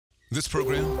This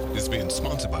program is being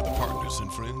sponsored by the partners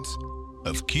and friends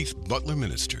of Keith Butler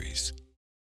Ministries.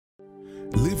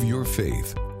 Live Your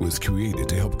Faith was created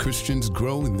to help Christians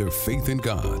grow in their faith in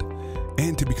God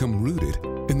and to become rooted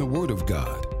in the Word of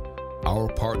God. Our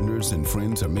partners and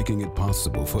friends are making it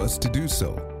possible for us to do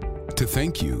so. To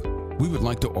thank you, we would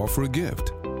like to offer a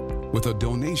gift. With a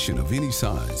donation of any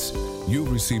size, you'll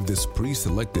receive this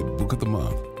pre-selected book of the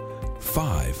month,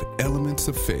 5 Elements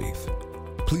of Faith.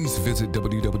 Please visit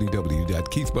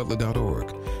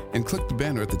www.keithbutler.org and click the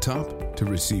banner at the top to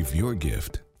receive your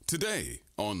gift. Today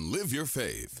on Live Your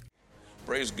Faith.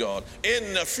 Praise God.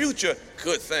 In the future,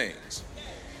 good things.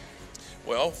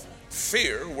 Well,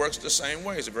 fear works the same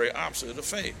way. It's the very opposite of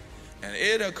faith. And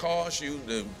it'll cause you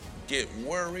to get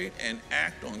worried and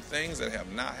act on things that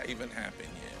have not even happened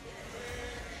yet.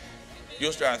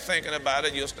 You'll start thinking about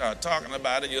it. You'll start talking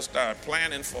about it. You'll start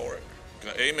planning for it.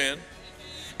 Amen.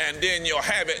 And then you'll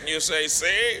have it and you'll say,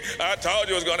 see, I told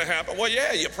you it was going to happen. Well,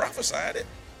 yeah, you prophesied it.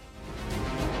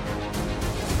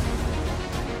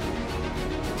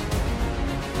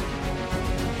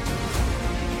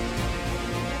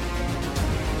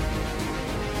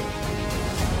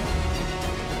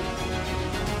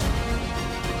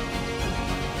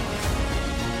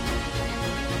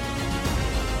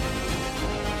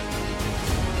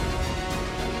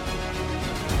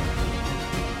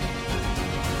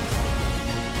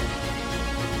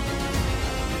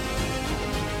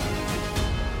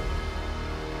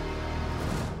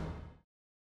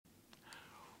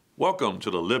 Welcome to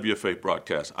the Live Your Faith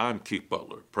broadcast. I'm Keith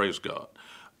Butler. Praise God.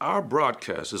 Our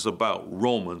broadcast is about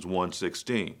Romans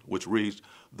 1:16, which reads,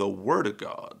 "The Word of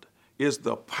God is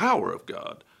the power of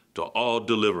God to all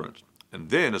deliverance." And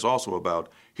then it's also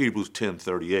about Hebrews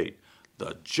 10:38,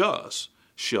 "The just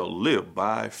shall live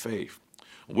by faith."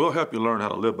 We'll help you learn how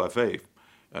to live by faith.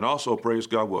 And also, praise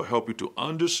God, will help you to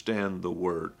understand the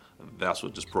Word. And that's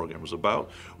what this program is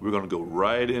about. We're going to go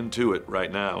right into it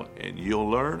right now, and you'll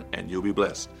learn and you'll be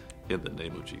blessed. In the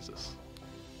name of Jesus.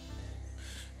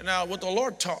 Now, what the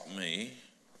Lord taught me,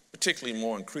 particularly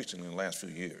more increasingly in the last few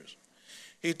years,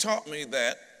 He taught me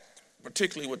that,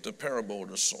 particularly with the parable of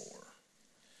the sower,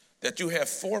 that you have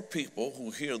 4 people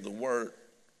who hear the word,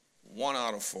 1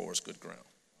 out of 4 is good ground.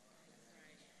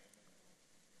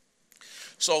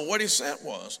 So what He said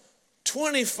was,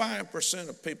 25%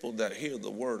 of people that hear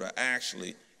the word are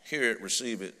actually hear it,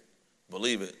 receive it,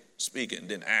 believe it, speak it, and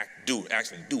then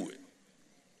actually do it.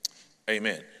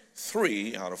 Amen.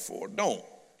 3 out of 4 don't.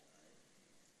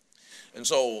 And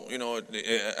so,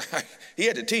 he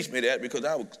had to teach me that because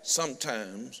I would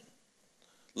sometimes,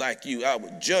 like you, I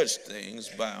would judge things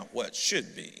by what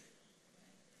should be.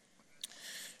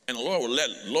 And the Lord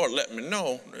let me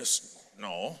know,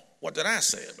 no, what did I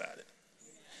say about it?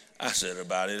 I said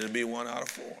about it, it'd be 1 out of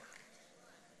 4.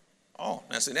 Oh,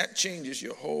 now see, that changes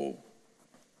your whole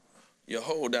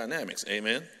dynamics.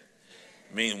 Amen.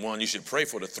 Meaning, one, you should pray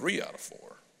for the 3 out of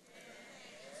 4.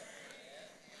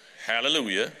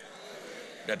 Hallelujah.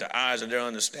 That the eyes of their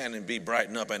understanding be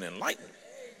brightened up and enlightened.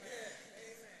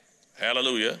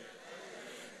 Hallelujah.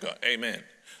 God, amen.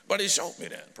 But He showed me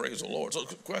that. Praise the Lord. So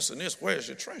the question is, where's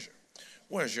your treasure?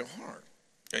 Where's your heart?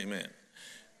 Amen.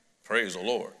 Praise the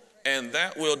Lord. And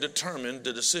that will determine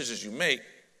the decisions you make,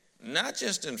 not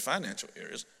just in financial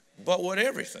areas, but with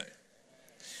everything.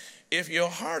 If your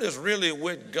heart is really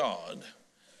with God,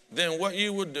 then what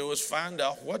you would do is find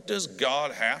out, what does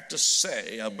God have to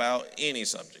say about any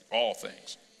subject, all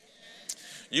things.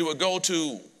 You would go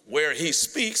to where He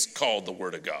speaks, called the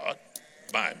Word of God,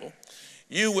 Bible.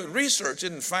 You would research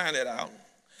it and find it out.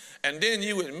 And then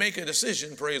you would make a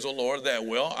decision, praise the Lord, that,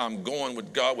 well, I'm going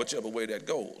with God whichever way that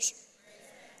goes.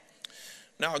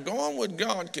 Now, going with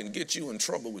God can get you in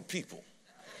trouble with people.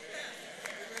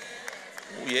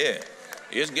 Oh, yeah.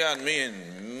 It's gotten me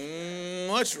in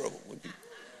much trouble with people.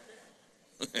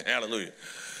 Hallelujah.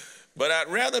 But I'd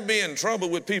rather be in trouble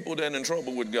with people than in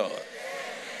trouble with God.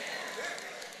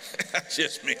 I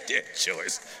just made that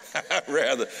choice. I'd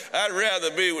rather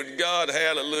be with God,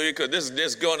 hallelujah, because this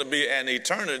is going to be an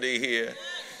eternity here.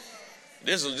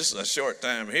 This is a short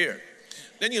time here.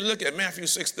 Then you look at Matthew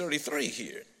 6:33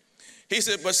 here. He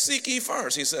said, but seek ye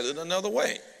first. He said it another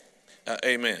way.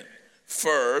 Amen.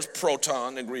 First,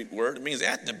 proton, the Greek word, it means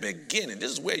at the beginning.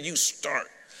 This is where you start.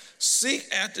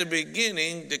 Seek at the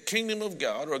beginning the kingdom of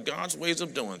God, or God's ways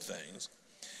of doing things,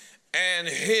 and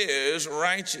His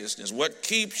righteousness, what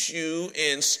keeps you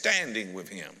in standing with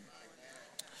Him.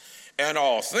 And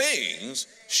all things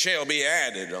shall be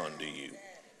added unto you.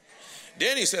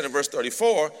 Then He said in verse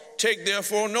 34, take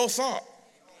therefore no thought.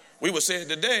 We would say it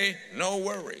today, no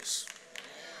worries.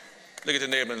 Look at the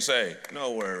neighbor and say,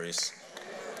 no worries.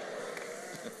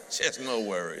 Just no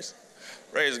worries.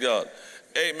 Praise God.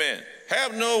 Amen.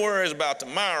 Have no worries about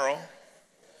tomorrow.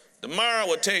 Tomorrow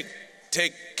will take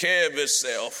care of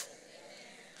itself.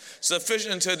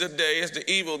 Sufficient unto the day is the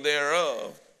evil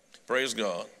thereof. Praise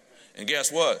God. And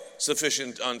guess what?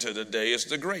 Sufficient unto the day is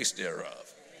the grace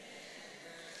thereof.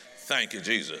 Thank you,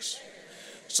 Jesus.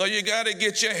 So you got to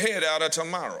get your head out of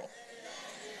tomorrow.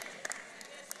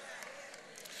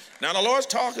 Now the Lord's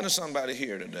talking to somebody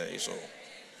here today, so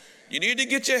you need to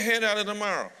get your head out of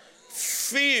tomorrow.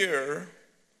 Fear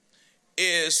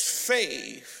is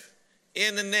faith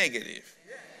in the negative.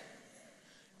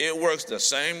 It works the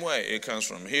same way. It comes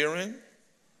from hearing,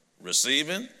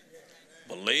 receiving,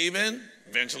 believing,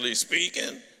 eventually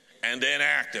speaking, and then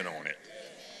acting on it.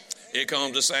 It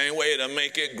comes the same way to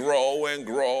make it grow and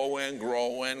grow and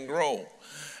grow and grow.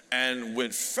 And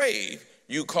with faith,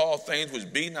 you call things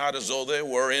which be not as though they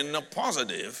were in the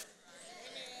positive.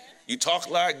 You talk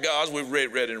like God. We've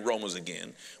read in Romans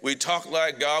again. We talk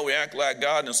like God. We act like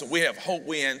God. And so we have hope.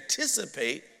 We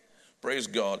anticipate, praise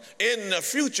God, in the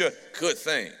future, good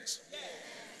things.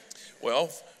 Well,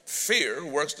 fear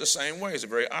works the same way. It's the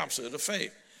very opposite of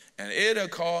faith. And it'll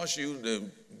cause you to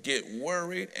get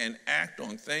worried and act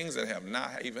on things that have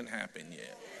not even happened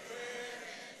yet.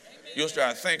 You'll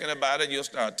start thinking about it. You'll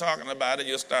start talking about it.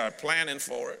 You'll start planning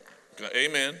for it.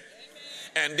 Amen.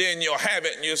 And then you'll have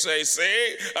it and you'll say,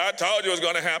 see, I told you it was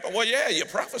going to happen. Well, yeah, you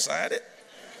prophesied it.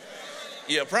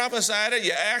 You prophesied it.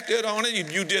 You acted on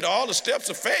it. You did all the steps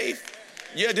of faith.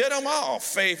 You did them all.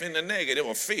 Faith in the negative,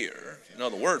 or fear,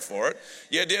 another word for it.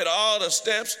 You did all the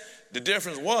steps. The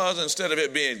difference was, instead of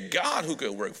it being God who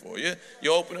could work for you,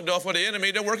 you open the door for the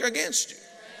enemy to work against you.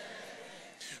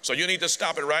 So you need to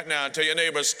stop it right now and tell your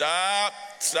neighbor, stop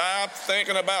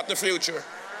thinking about the future.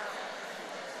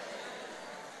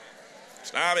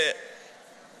 Stop it.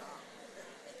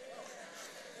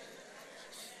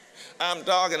 I'm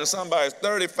talking to somebody who's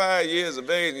 35 years of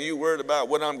age and you worried about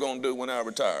what I'm going to do when I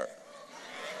retire.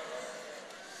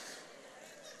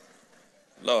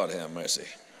 Lord have mercy.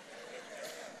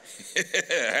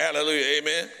 Hallelujah,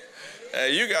 amen.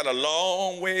 You got a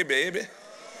long way, baby.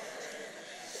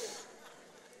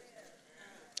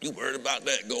 You worried about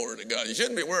that, glory to God. You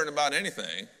shouldn't be worried about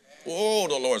anything. Oh,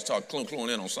 the Lord's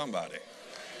cluing in on somebody.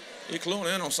 You're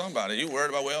cluing in on somebody. You worried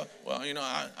about, well, you know,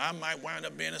 I might wind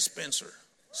up being a spinster.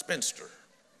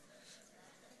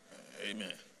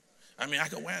 Amen. I mean, I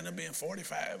could wind up being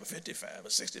 45 or 55 or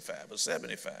 65 or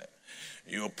 75.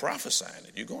 You're prophesying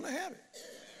it. You're going to have it.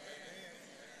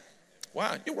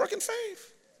 Why? You're working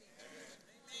faith.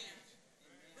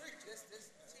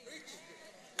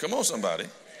 Come on, somebody.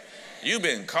 You've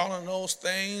been calling those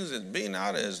things and being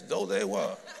out as though they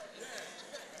were,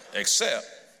 except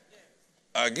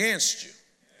against you.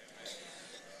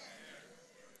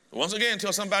 Once again,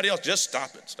 tell somebody else, just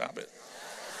stop it.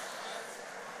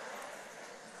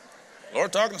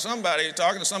 Lord talking to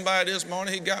somebody this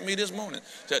morning. He got me this morning.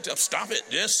 Stop it.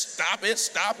 Just stop it.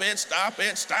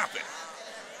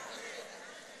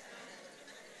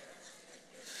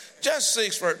 Just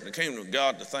seek first the kingdom of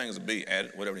God, the things to be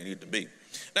added, whatever they need to be.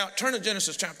 Now, turn to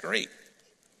Genesis chapter 8.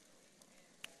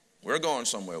 We're going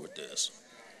somewhere with this.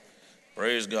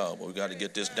 Praise God, but we got to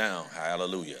get this down.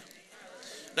 Hallelujah.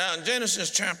 Now, in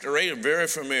Genesis chapter 8, very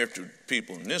familiar to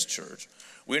people in this church,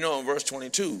 we know in verse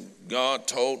 22, God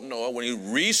told Noah when he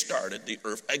restarted the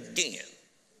earth again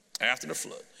after the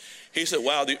flood. He said,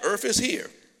 while the earth is here,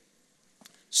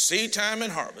 seed time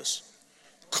and harvest,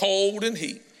 cold and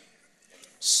heat,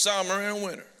 summer and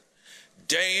winter,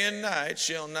 day and night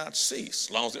shall not cease,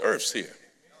 as long as the earth's here.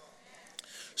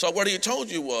 So what he told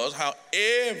you was how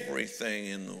everything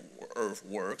in the earth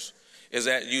works is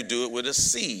that you do it with a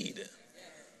seed.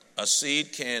 A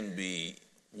seed can be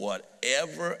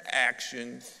whatever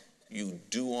action you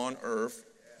do on earth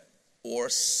or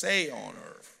say on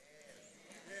earth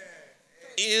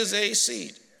is a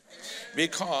seed.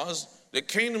 Because the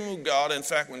kingdom of God, in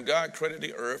fact, when God created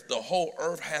the earth, the whole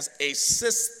earth has a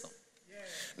system.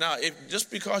 Now, just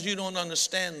because you don't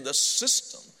understand the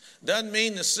system doesn't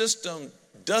mean the system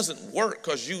doesn't work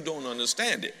because you don't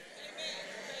understand it.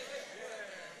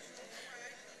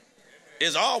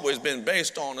 It's always been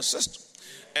based on a system.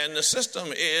 And the system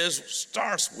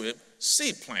starts with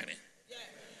seed planting.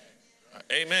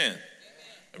 Amen.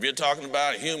 If you're talking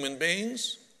about human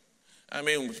beings, I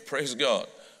mean, praise God.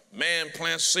 Man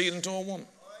plants seed into a woman.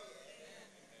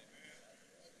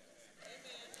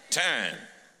 Time,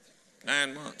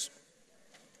 9 months.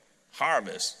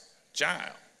 Harvest,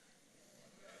 child.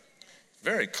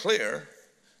 Very clear,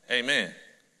 amen,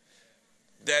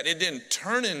 that it didn't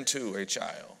turn into a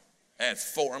child at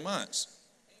 4 months.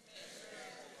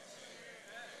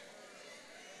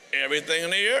 Everything in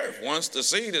the earth, once the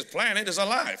seed is planted, is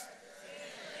alive.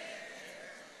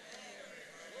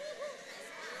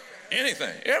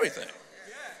 Anything, everything.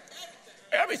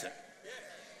 Everything.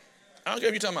 I don't care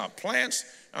if you're talking about plants,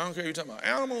 I don't care if you're talking about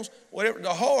animals, whatever. The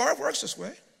whole earth works this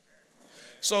way.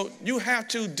 So you have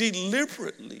to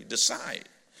deliberately decide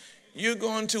you're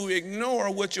going to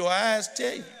ignore what your eyes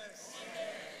tell you.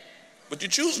 But you're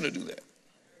choosing to do that.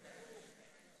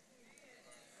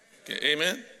 Okay,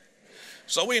 amen?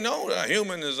 So we know that a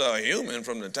human is a human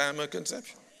from the time of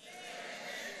conception.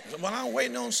 So, but I'm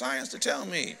waiting on science to tell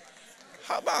me.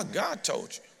 How about God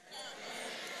told you?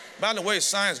 By the way,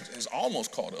 science is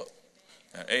almost caught up.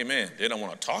 Amen. They don't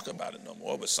want to talk about it no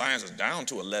more, but science is down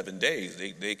to 11 days.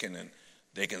 They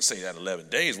can say that 11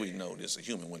 days we know this is a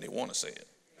human when they want to say it.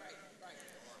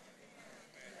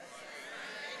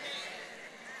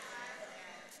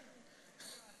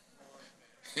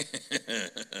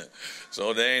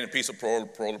 So there ain't a piece of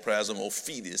protoplasm or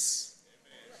fetus.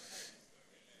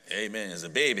 Amen. It's a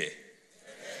baby.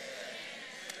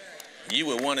 You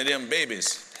were one of them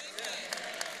babies.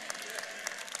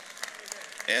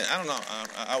 And I don't know,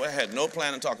 I had no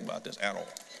plan to talk about this at all.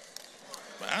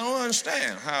 But I don't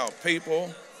understand how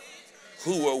people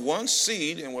who were once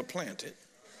seed and were planted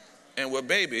and were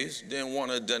babies then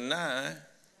want to deny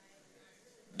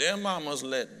their mamas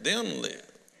let them live.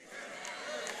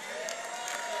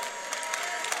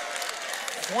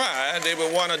 Why they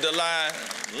would want to deny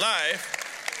life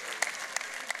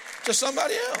to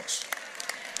somebody else.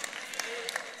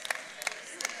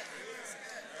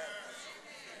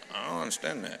 I don't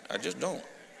understand that. I just don't.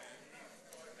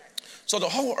 So the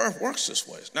whole earth works this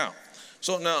way. Now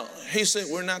he said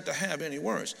we're not to have any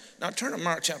worries. Now turn to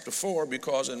Mark chapter 4,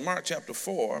 because in Mark chapter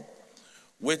 4,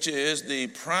 which is the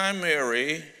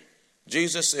primary,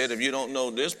 Jesus said, if you don't know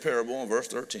this parable in verse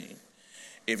 13,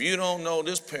 if you don't know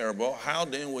this parable, how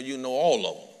then will you know all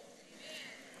of them?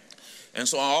 And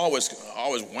so I always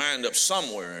wind up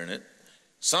somewhere in it,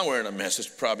 somewhere in the message,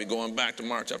 probably going back to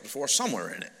Mark chapter 4, somewhere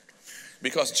in it.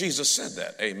 Because Jesus said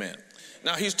that, amen.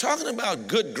 Now he's talking about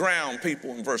good ground,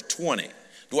 people, in verse 20.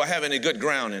 Do I have any good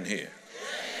ground in here?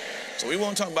 So we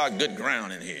want to talk about good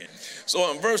ground in here.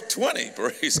 So in verse 20,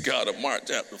 praise God, of Mark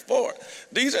chapter 4,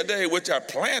 these are they which are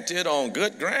planted on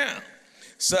good ground,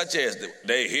 such as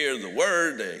they hear the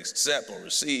word, they accept or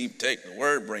receive, take the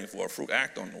word, bring forth fruit,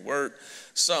 act on the word,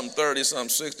 some 30, some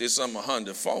 60, some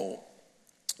 100-fold.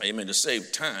 Amen, to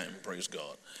save time, praise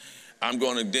God. I'm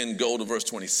going to then go to verse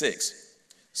 26.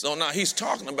 So now he's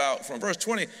talking about, from verse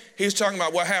 20, he's talking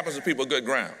about what happens to people good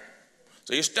ground.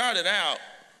 So he started out,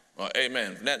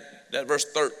 amen, that verse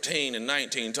 13 and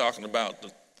 19 talking about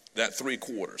that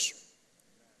 3/4.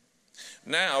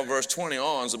 Now verse 20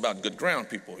 on is about good ground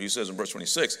people. He says in verse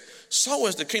 26, so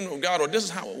is the kingdom of God, or this is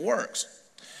how it works,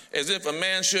 as if a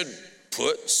man should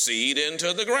put seed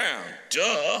into the ground.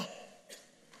 Duh.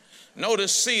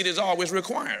 Notice seed is always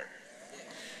required.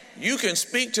 You can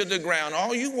speak to the ground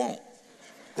all you want.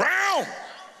 Ground,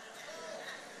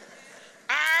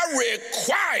 I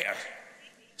require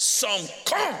some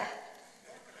corn.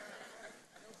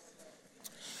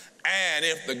 And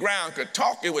if the ground could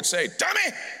talk, it would say, dummy,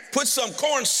 put some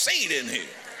corn seed in here.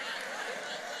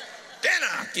 Then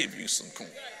I'll give you some corn.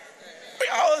 We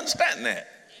all understand that.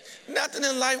 Nothing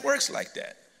in life works like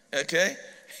that, okay?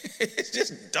 It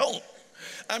just don't.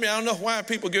 I mean, I don't know why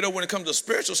people get up when it comes to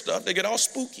spiritual stuff. They get all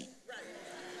spooky.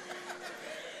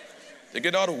 They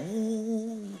get all the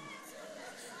woo.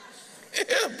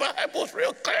 The Bible's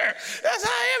real clear. That's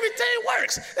how everything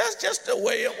works. That's just the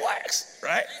way it works,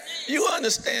 right? You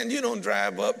understand, you don't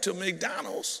drive up to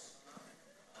McDonald's.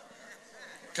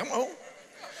 Come on.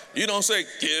 You don't say,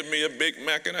 give me a Big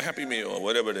Mac and a Happy Meal or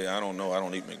whatever they, I don't know, I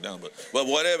don't eat McDonald's, but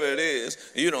whatever it is,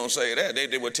 you don't say that.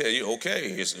 They would tell you,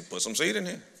 okay, put some seed in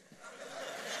here.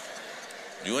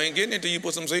 You ain't getting it till you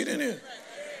put some seed in here.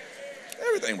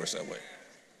 Everything works that way.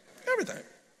 Everything,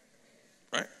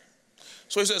 right?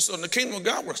 So he says, so the kingdom of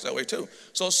God works that way too.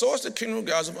 So is the kingdom of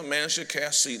God, if a man should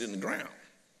cast seed in the ground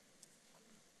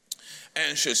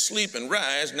and should sleep and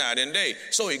rise night and day.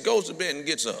 So he goes to bed and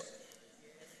gets up.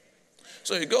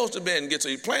 So he goes to bed and gets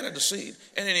up. He planted the seed,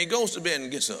 and then he goes to bed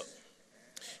and gets up.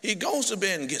 He goes to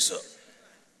bed and gets up.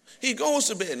 He goes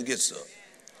to bed and gets up.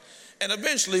 And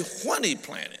eventually, when he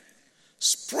planted,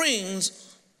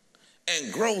 springs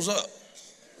and grows up.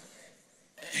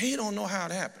 He don't know how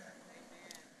it happened.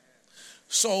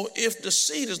 So if the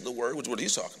seed is the word, which is what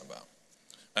he's talking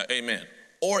about, amen,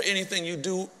 or anything you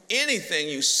do, anything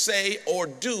you say or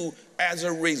do as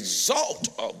a result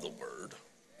of the word,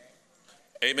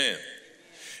 amen.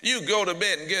 You go to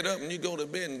bed and get up, and you go to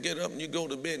bed and get up, and you go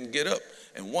to bed and get up,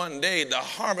 and one day the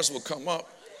harvest will come up,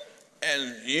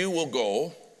 and you will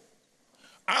go,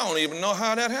 I don't even know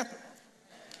how that happened.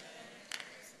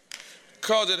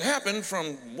 Because it happened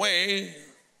from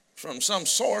some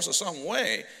source or some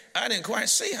way. I didn't quite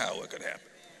see how it could happen.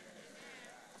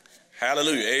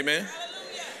 Hallelujah, amen.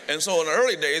 Hallelujah. And so in the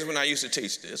early days when I used to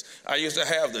teach this, I used to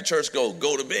have the church go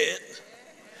to bed,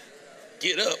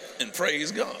 get up, and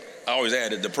praise God. I always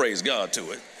added the praise God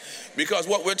to it. Because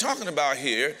what we're talking about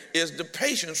here is the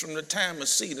patience from the time a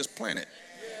seed is planted.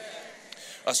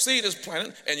 A seed is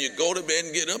planted, and you go to bed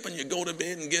and get up, and you go to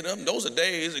bed and get up. And those are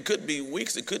days. It could be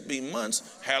weeks. It could be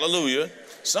months. Hallelujah.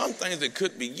 Some things, it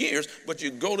could be years, but you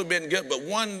go to bed and get up. But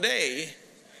one day,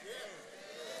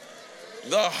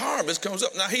 the harvest comes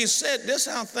up. Now, he said this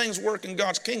is how things work in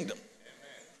God's kingdom.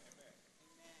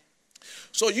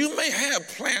 So you may have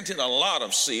planted a lot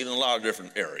of seed in a lot of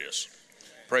different areas.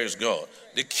 Praise God.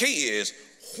 The key is,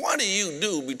 what do you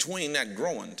do between that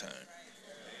growing time?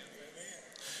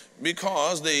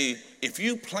 Because if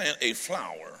you plant a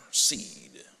flower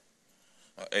seed,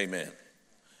 amen,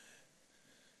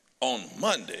 on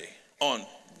Monday, on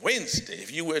Wednesday,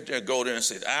 if you were to go there and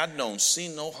say, I don't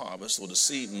see no harvest, so the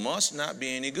seed must not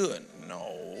be any good.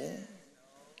 No,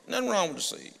 nothing wrong with the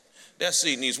seed. That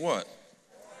seed needs what?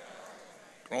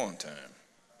 Growing time.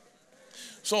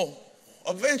 So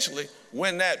eventually,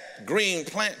 when that green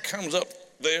plant comes up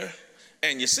there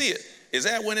and you see it, is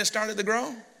that when it started to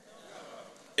grow?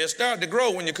 It started to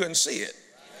grow when you couldn't see it.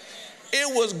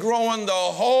 It was growing the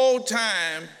whole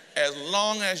time as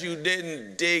long as you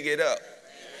didn't dig it up.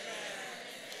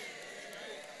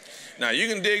 Now, you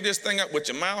can dig this thing up with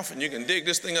your mouth, and you can dig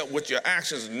this thing up with your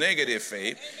actions, negative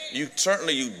faith. You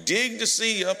dig the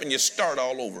seed up and you start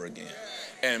all over again.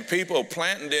 And people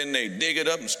plant and then they dig it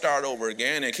up and start over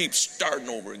again and keep starting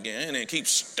over again and keep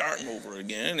starting over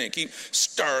again and keep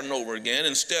starting over again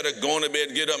instead of going to bed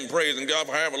and get up and praising God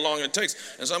for however long it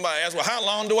takes. And somebody asks, well, how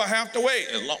long do I have to wait?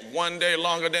 One day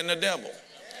longer than the devil.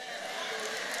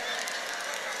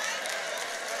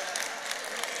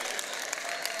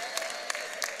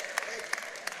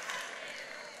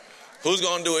 Who's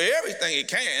going to do everything he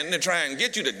can to try and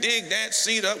get you to dig that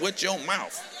seed up with your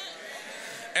mouth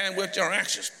and with your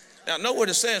actions. Now, note what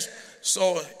it says.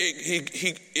 So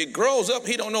it grows up.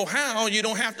 He don't know how. You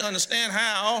don't have to understand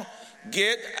how.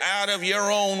 Get out of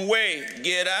your own way.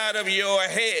 Get out of your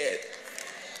head.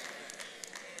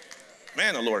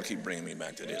 Man, the Lord keep bringing me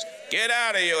back to this. Get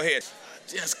out of your head.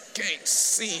 I just can't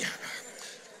see.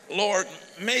 Lord,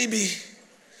 maybe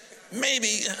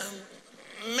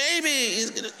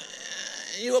he's gonna,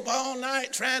 you up all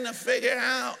night trying to figure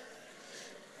out.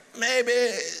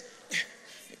 Maybe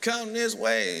come this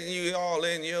way, and you all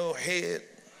in your head.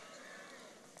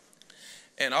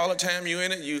 And all the time you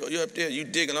in it, you're up there, you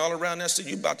digging all around that seed,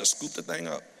 you about to scoop the thing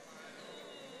up.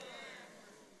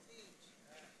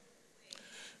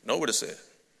 Know what it said?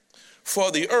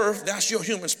 For the earth, that's your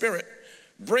human spirit,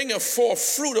 bringeth forth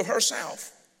fruit of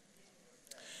herself.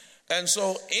 And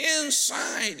so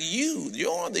inside you,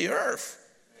 you're the earth.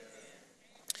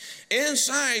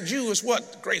 Inside you is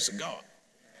what? The grace of God.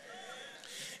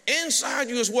 Inside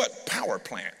you is what? Power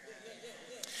plant.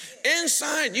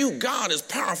 Inside you, God is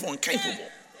powerful and capable.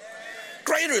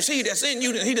 Greater is he that's in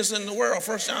you than he that's in the world,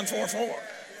 1 John 4:4.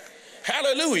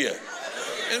 Hallelujah.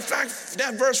 In fact,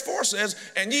 that verse 4 says,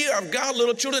 and ye are of God,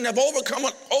 little children, have overcome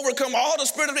all the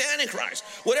spirit of the Antichrist.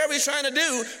 Whatever he's trying to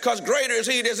do, because greater is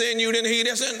he that's in you than he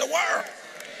that's in the world.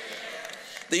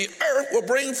 The earth will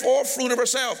bring forth fruit of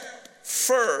herself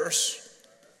first,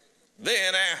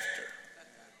 then after.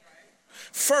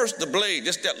 First, the blade,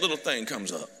 just that little thing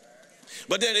comes up.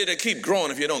 But then it'll keep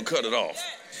growing if you don't cut it off.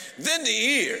 Then the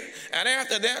ear, and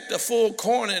after that, the full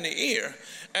corn in the ear.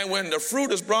 And when the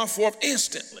fruit is brought forth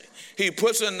instantly, he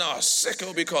puts in a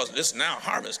sickle because it's now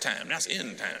harvest time. That's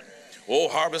end time. Oh,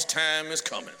 harvest time is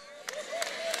coming.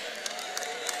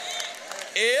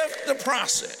 If the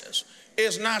process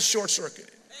is not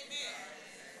short-circuited.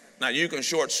 Now, you can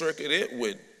short-circuit it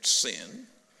with sin.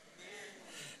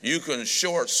 You can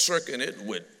short-circuit it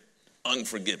with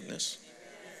unforgiveness.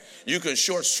 You can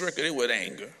short-circuit it with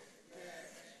anger.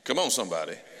 Come on,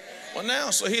 somebody. Well, now,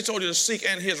 so he told you to seek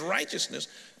and his righteousness.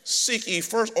 Seek ye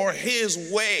first, or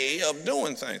his way of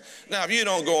doing things. Now, if you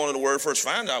don't go into the word first,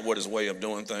 find out what his way of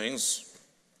doing things,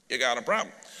 you got a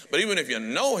problem. But even if you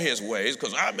know his ways,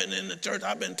 because I've been in the church,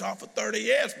 I've been taught for 30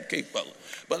 years from Keith Butler.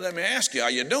 But let me ask you, are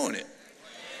you doing it?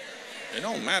 It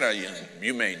don't matter,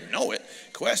 you may know it.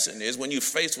 Question is, when you're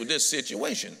faced with this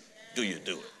situation, do you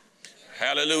do it?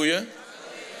 Hallelujah.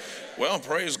 Well,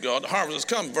 praise God. The harvest has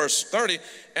come, verse 30.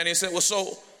 And he said, well,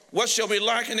 so what shall be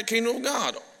like in the kingdom of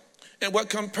God? And what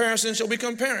comparison shall we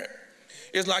compare it?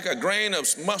 It's like a grain of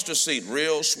mustard seed,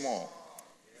 real small.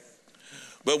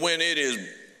 But when it is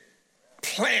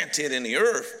planted in the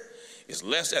earth, it's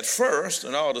less at first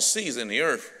than all the seeds in the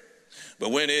earth.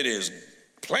 But when it is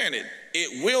planted,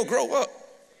 it will grow up.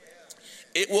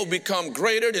 It will become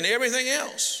greater than everything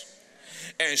else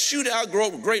and shoot out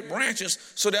great branches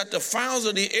so that the fowls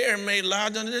of the air may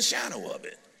lodge under the shadow of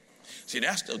it. See,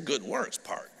 that's the good works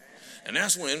part. And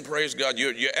that's when, praise God,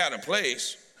 you're at a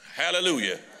place,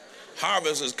 hallelujah,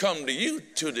 harvest has come to you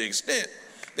to the extent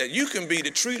that you can be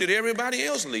the tree that everybody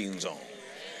else leans on.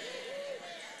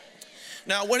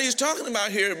 Now, what he's talking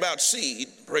about here about seed,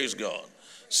 praise God,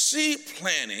 seed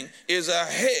planting is a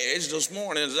hedge. This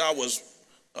morning as I was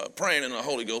praying in the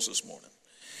Holy Ghost this morning,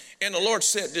 and the Lord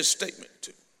said this statement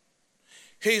too.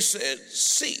 He said,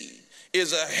 seed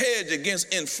is a hedge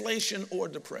against inflation or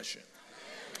depression.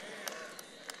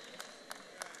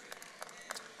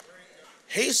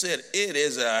 He said it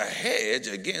is a hedge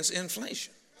against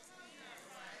inflation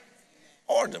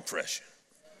or depression.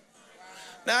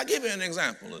 Now, I'll give you an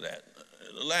example of that.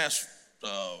 The last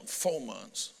 4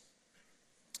 months,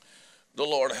 the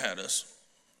Lord had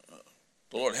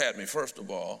me, first of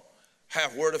all,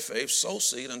 have word of faith, sow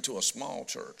seed into a small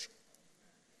church.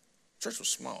 Church was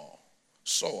small.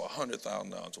 Sow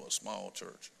 $100,000 to a small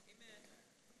church.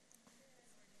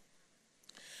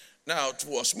 Now,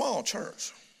 to a small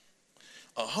church,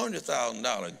 a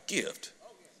 $100,000 gift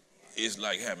is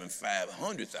like having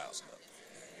 $500,000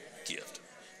 gift.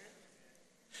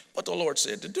 But the Lord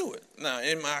said to do it. Now,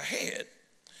 in my head,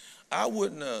 I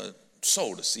wouldn't have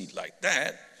sowed a seed like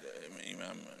that. I mean,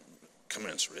 I'm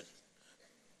commensurate.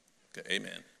 Okay,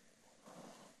 amen.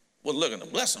 Well, looking to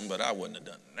bless them, but I wouldn't have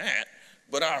done that.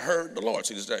 But I heard the Lord.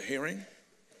 See, is that hearing?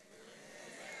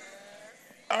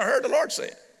 I heard the Lord say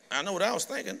it. I know what I was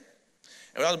thinking.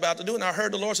 And what I was about to do, and I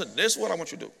heard the Lord say, this is what I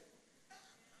want you to do.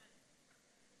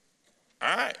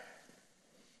 All right.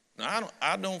 Now,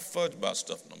 I don't fudge about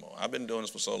stuff no more. I've been doing this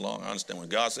for so long. I understand when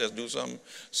God says do something,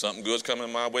 something good's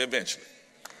coming my way eventually.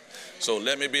 So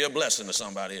let me be a blessing to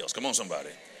somebody else. Come on, somebody.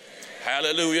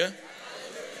 Hallelujah.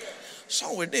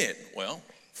 So we did. Well,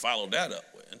 followed that up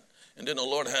with. And then the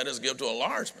Lord had us give to a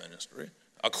large ministry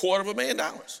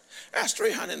 $250,000. That's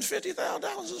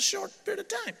 $350,000 in a short period of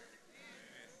time.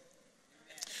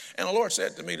 And the Lord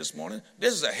said to me this morning,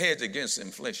 this is a hedge against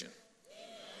inflation.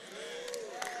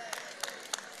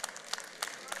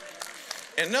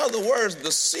 In other words,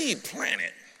 the seed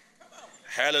planted,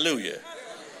 hallelujah,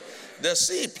 the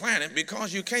seed planted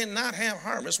because you cannot have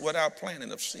harvest without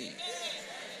planting of seed.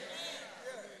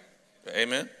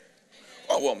 Amen.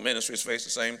 Oh, well, ministries face the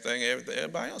same thing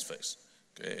everybody else faces.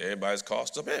 Okay, everybody's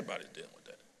cost up, everybody's dealing with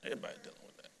that. Everybody's dealing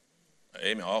with that.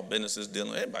 Amen. All businesses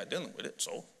dealing, everybody dealing with it.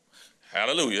 So,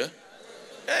 hallelujah.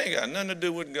 That ain't got nothing to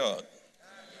do with God.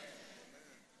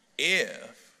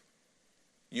 If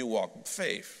you walk with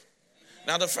faith.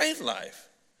 Now, the faith life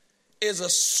is a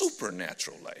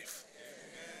supernatural life.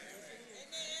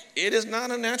 It is not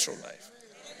a natural life.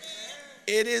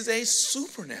 It is a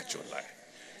supernatural life.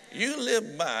 You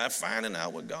live by finding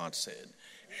out what God said,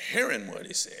 hearing what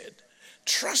he said,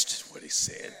 trusting what he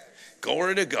said,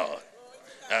 glory to God,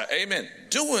 amen,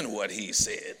 doing what he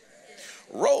said,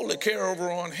 roll the care over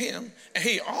on him, and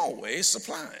he always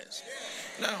supplies.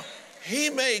 Now, he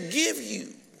may give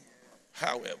you,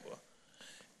 however,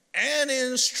 an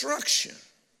instruction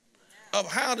of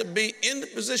how to be in the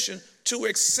position to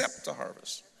accept the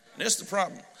harvest. And that's the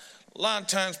problem. A lot of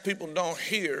times people don't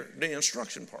hear the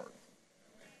instruction part.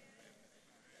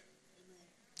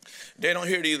 They don't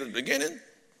hear it either at the beginning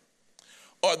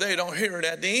or they don't hear it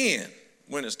at the end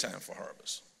when it's time for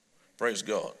harvest. Praise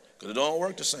God. Because it don't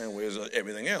work the same way as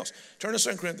everything else. Turn to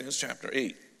 2 Corinthians chapter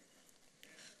 8.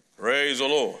 Praise the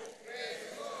Lord.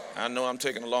 I know I'm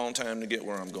taking a long time to get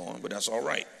where I'm going, but that's all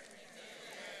right.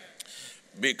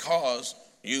 Because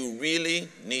you really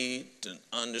need to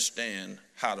understand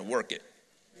how to work it.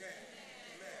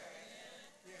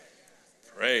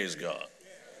 Praise God.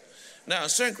 Now, in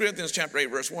 2 Corinthians chapter 8,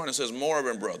 verse 1, it says,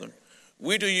 moreover, brethren,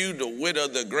 we to you the wit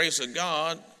of the grace of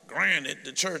God granted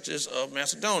the churches of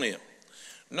Macedonia.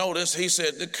 Notice he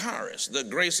said the charis, the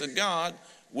grace of God,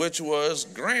 which was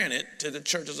granted to the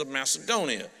churches of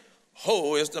Macedonia.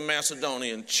 Who is the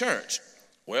Macedonian church?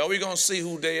 Well, we're going to see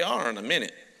who they are in a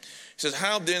minute. He says,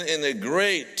 how then in the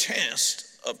great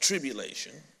test of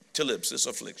tribulation, ellipsis,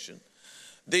 affliction,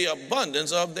 the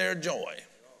abundance of their joy.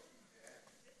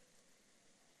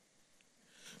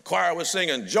 Choir was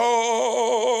singing,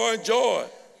 joy, joy,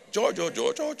 joy, joy,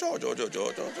 joy, joy, joy, joy, joy, joy,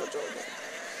 joy, joy, joy.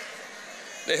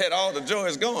 They had all the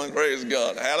joys going, praise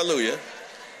God, hallelujah.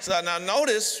 So now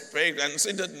notice, and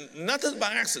see, nothing's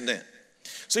by accident.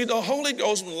 See, the Holy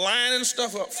Ghost lining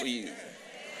stuff up for you.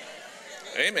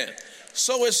 Amen.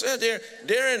 So it says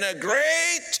they're in a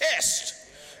great test,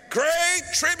 great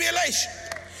tribulation.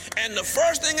 And the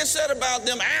first thing it said about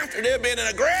them after they've been in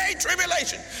a great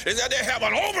tribulation is that they have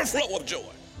an overflow of joy.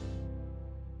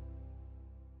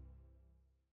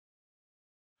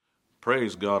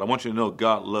 Praise God. I want you to know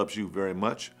God loves you very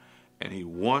much, and he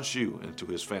wants you into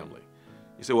his family.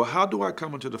 You say, well, how do I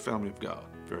come into the family of God?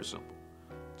 Very simple.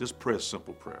 Just pray a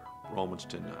simple prayer. Romans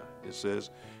 10:9. It says,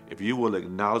 if you will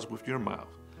acknowledge with your mouth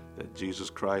that Jesus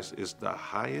Christ is the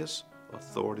highest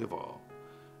authority of all,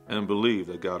 and believe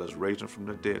that God has raised him from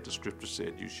the dead, the scripture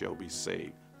said, you shall be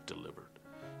saved, delivered.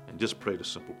 And just pray the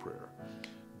simple prayer.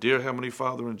 Dear Heavenly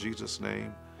Father, in Jesus'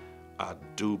 name, I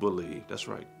do believe. That's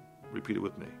right. Repeat it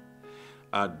with me.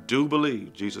 I do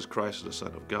believe Jesus Christ is the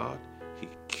Son of God. He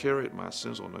carried my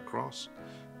sins on the cross,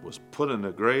 was put in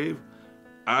the grave.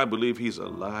 I believe he's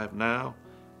alive now.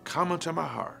 Come into my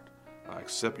heart. I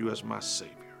accept you as my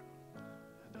Savior.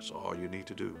 And that's all you need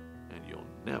to do, and you'll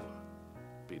never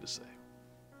be the same.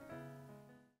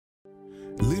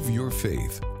 Live Your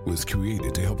Faith was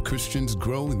created to help Christians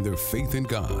grow in their faith in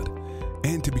God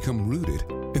and to become rooted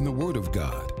in the Word of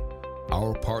God.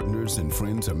 Our partners and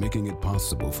friends are making it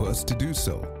possible for us to do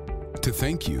so. To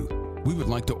thank you, we would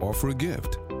like to offer a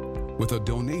gift. With a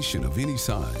donation of any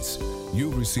size,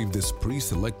 you'll receive this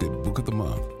pre-selected Book of the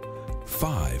Month,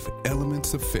 5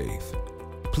 Elements of Faith.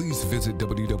 Please visit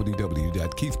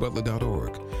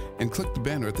www.keithbutler.org and click the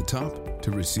banner at the top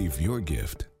to receive your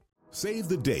gift. Save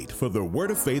the date for the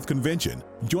Word of Faith Convention.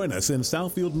 Join us in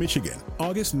Southfield, Michigan,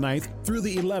 August 9th through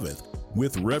the 11th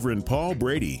with Reverend Paul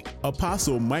Brady,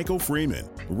 Apostle Michael Freeman,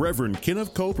 Reverend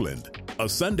Kenneth Copeland, a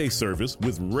Sunday service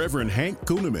with Reverend Hank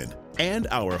Kuhneman, and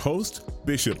our host,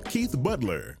 Bishop Keith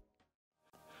Butler.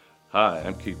 Hi,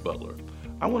 I'm Keith Butler.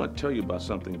 I want to tell you about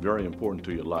something very important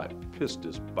to your life,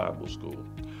 Pistis Bible School.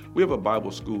 We have a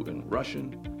Bible school in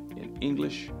Russian, in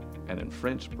English, and in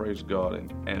French, praise God,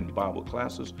 and Bible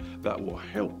classes that will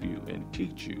help you and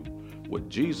teach you what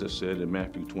Jesus said in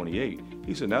Matthew 28.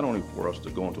 He said not only for us to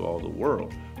go into all the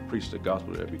world, preach the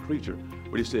gospel to every creature,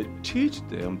 but he said teach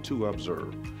them to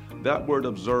observe. That word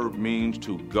observe means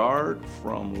to guard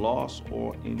from loss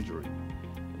or injury.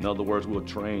 In other words, we'll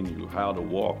train you how to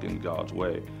walk in God's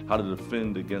way, how to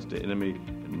defend against the enemy,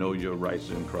 and know your rights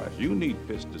in Christ. You need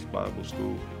Pistis Bible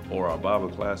School or our Bible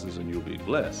classes, and you'll be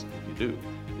blessed if you do,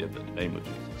 in the name of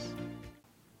Jesus.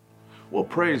 Well,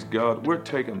 praise God, we're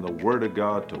taking the Word of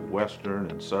God to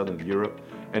Western and Southern Europe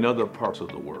and other parts of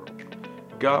the world.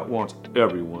 God wants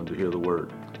everyone to hear the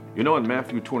Word. You know, in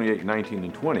Matthew 28:19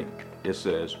 and 20, it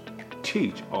says,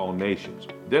 teach all nations.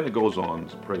 Then it goes on,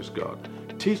 praise God,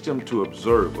 teach them to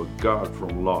observe or guard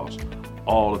from loss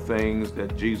all the things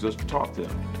that Jesus taught them.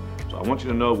 So I want you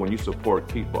to know, when you support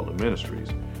Keith Butler Ministries,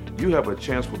 you have a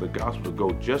chance for the gospel to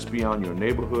go just beyond your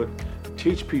neighborhood,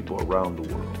 teach people around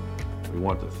the world. We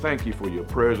want to thank you for your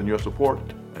prayers and your support,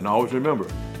 and always remember,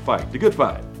 fight the good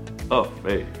fight of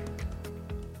faith.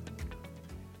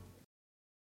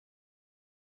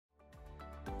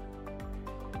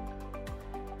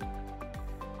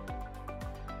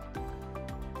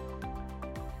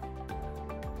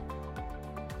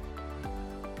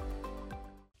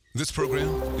 This program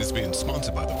is being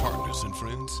sponsored by the partners and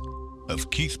friends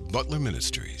of Keith Butler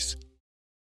Ministries.